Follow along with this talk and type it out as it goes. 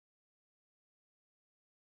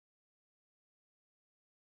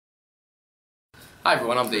Hi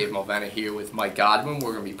everyone, I'm Dave Mulvaney here with Mike Godwin.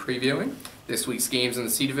 We're going to be previewing this week's games in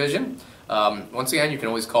the C Division. Once again, you can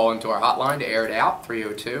always call into our hotline to air it out,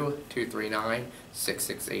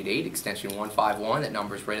 302-239-6688, extension 151. That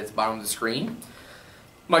number is right at the bottom of the screen.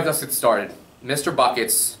 Mike, let's get started. Mr.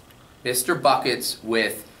 Buckets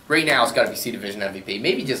with, right now it's got to be C Division MVP,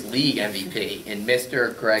 maybe just league MVP, in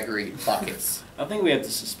Mr. Gregory Buckets. I think we have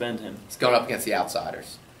to suspend him. He's going up against the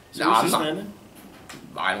Outsiders. So no, suspend him?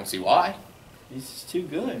 I don't see why. He's just too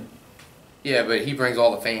good. Yeah, but he brings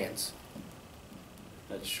all the fans.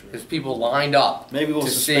 That's true. There's people lined up. Maybe we'll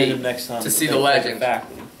suspend him next time to see the legend.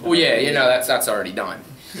 Well, yeah, you know that's already done.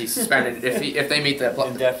 He's suspended if they meet the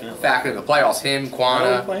faculty of the playoffs. Him,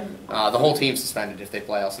 Quana, the whole team suspended if they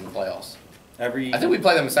play us in the playoffs. I think we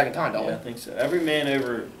play them a second time, don't we? I think so. Every man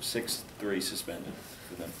over 6'3" suspended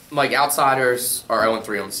for them. Like Outsiders are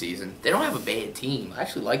 0-3 on the season. They don't have a bad team. I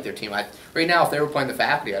actually like their team. Right now, if they were playing the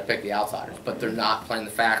faculty, I'd pick the Outsiders. But they're not playing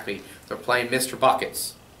the faculty. They're playing Mr.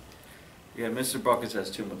 Buckets. Yeah, Mr. Buckets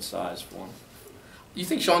has too much size for him. You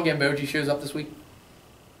think Sean Gambogi shows up this week?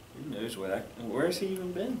 Who knows where has he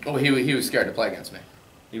even been? Oh, he was scared to play against me.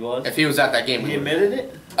 He was? If he was at that game, he admitted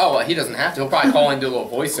it? Oh, well, he doesn't have to. He'll probably call in and do a little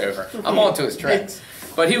voiceover. I'm on to his tricks.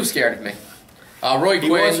 But he was scared of me. Roy Quinn. He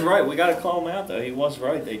was right. We got to call him out, though. He was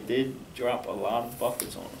right. They did drop a lot of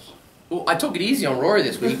buckets on us. Well, I took it easy on Rory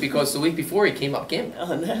this week because the week before he came up gimping.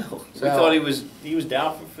 Oh, no. So, we thought he was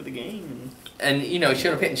doubtful for the game. And you know, he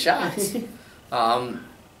should have hit shots. I'm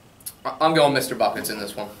going Mr. Buckets in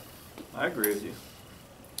this one. I agree with you.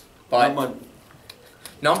 But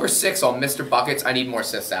number 6 on Mr. Buckets, I need more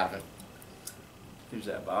assists out of him. Who's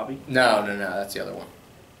that, Bobby? No, that's the other one.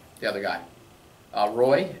 The other guy.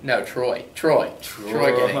 Roy? No, Troy. Troy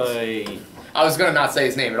Giddings. I was gonna not say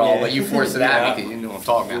his name at all, but you forced it out because you knew what I'm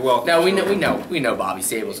talking about. Welcome, no, we know Bobby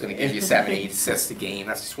Sable's gonna give you 7-8 assists a game.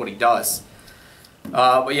 That's just what he does.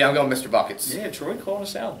 But yeah, I'm going Mr. Buckets. Yeah, Troy called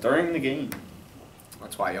us out during the game.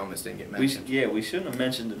 That's why he almost didn't get mentioned. We shouldn't have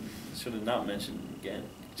mentioned it. Should have not mentioned it again,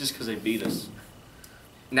 just because they beat us.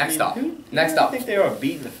 Next up. I think they are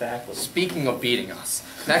beating the faculty. Speaking of beating us,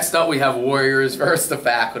 next up we have Warriors versus the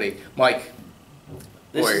faculty. Mike.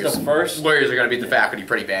 Warriors are going to beat the faculty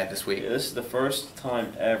pretty bad this week. Yeah, this is the first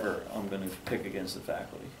time ever I'm going to pick against the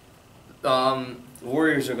faculty. The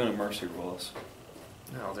Warriors are going to mercy rule us.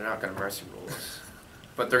 No, they're not going to mercy rule us.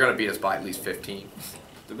 But they're going to beat us by at least 15.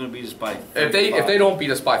 They're going to beat us by 35. If they don't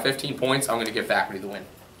beat us by 15 points, I'm going to give faculty the win.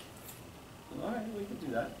 All right, we can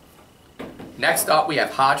do that. Next up, we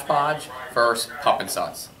have Hodgepodge versus Pup and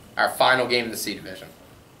Suds. Our final game in the C Division.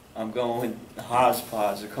 I'm going with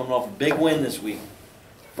Hodgepodge. They're coming off a big win this week.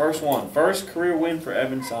 First career win for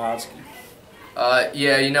Evan Sahotsky.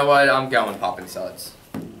 Yeah, you know what? I'm going Pup and Suds.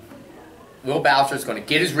 Will Boucher's going to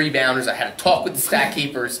get his rebounders. I had a talk with the stat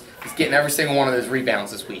keepers. He's getting every single one of those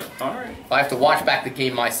rebounds this week. All right. I have to watch back the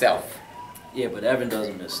game myself. Yeah, but Evan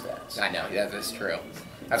doesn't miss stats. I know, that is true.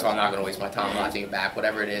 That's why I'm not going to waste my time watching it back.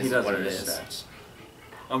 Whatever it is, what it is. Stats.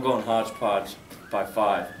 I'm going Hodgepodge by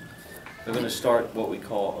 5. They're going to start what we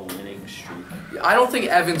call a winning streak. I don't think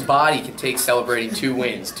Evan's body can take celebrating 2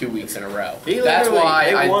 wins 2 weeks in a row. That's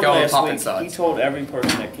why I go with Pup and Suds. He told every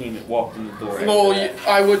person that came and walked in the door. Well,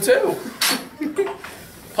 I would too.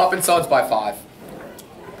 Pup and Suds by 5.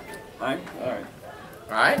 All right. All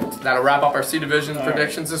right. That'll wrap up our C Division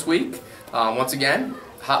predictions this week. Once again,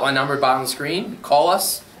 hotline number bottom of the screen. Call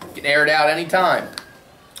us. You can air it out anytime.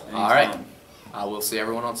 All right. We'll see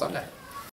everyone on Sunday.